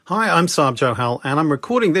Hi, I'm Saab Johal, and I'm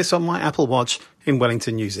recording this on my Apple Watch in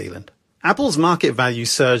Wellington, New Zealand. Apple's market value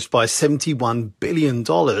surged by $71 billion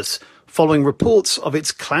following reports of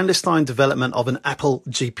its clandestine development of an Apple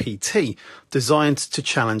GPT designed to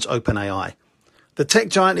challenge OpenAI. The tech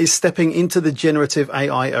giant is stepping into the generative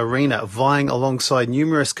AI arena, vying alongside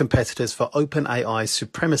numerous competitors for OpenAI's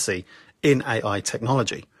supremacy in AI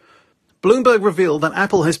technology. Bloomberg revealed that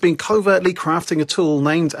Apple has been covertly crafting a tool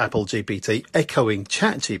named Apple GPT, echoing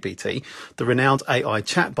ChatGPT, the renowned AI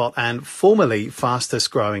chatbot and formerly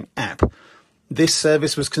fastest growing app. This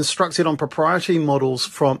service was constructed on proprietary models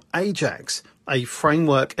from Ajax, a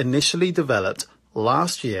framework initially developed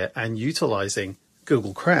last year and utilizing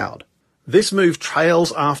Google Crowd. This move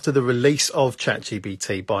trails after the release of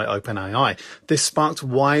ChatGPT by OpenAI. This sparked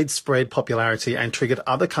widespread popularity and triggered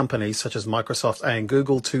other companies such as Microsoft and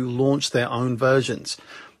Google to launch their own versions.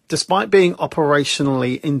 Despite being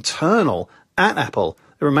operationally internal at Apple,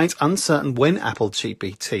 it remains uncertain when Apple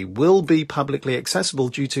GPT will be publicly accessible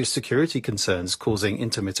due to security concerns causing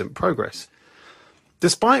intermittent progress.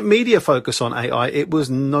 Despite media focus on AI, it was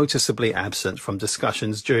noticeably absent from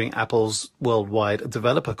discussions during Apple's Worldwide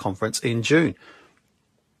Developer Conference in June.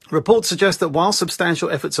 Reports suggest that while substantial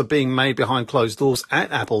efforts are being made behind closed doors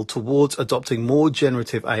at Apple towards adopting more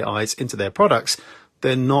generative AIs into their products,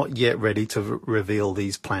 they're not yet ready to reveal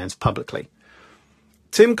these plans publicly.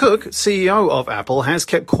 Tim Cook, CEO of Apple, has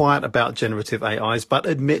kept quiet about generative AIs but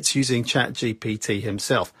admits using ChatGPT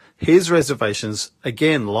himself. His reservations,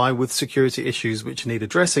 again, lie with security issues which need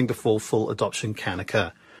addressing before full adoption can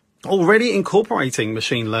occur. Already incorporating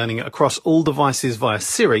machine learning across all devices via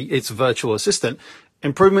Siri, its virtual assistant,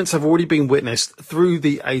 improvements have already been witnessed through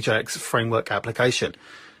the Ajax framework application.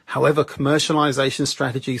 However, commercialization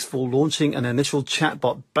strategies for launching an initial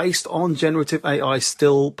chatbot based on generative AI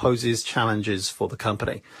still poses challenges for the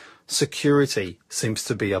company. Security seems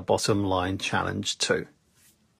to be a bottom line challenge too.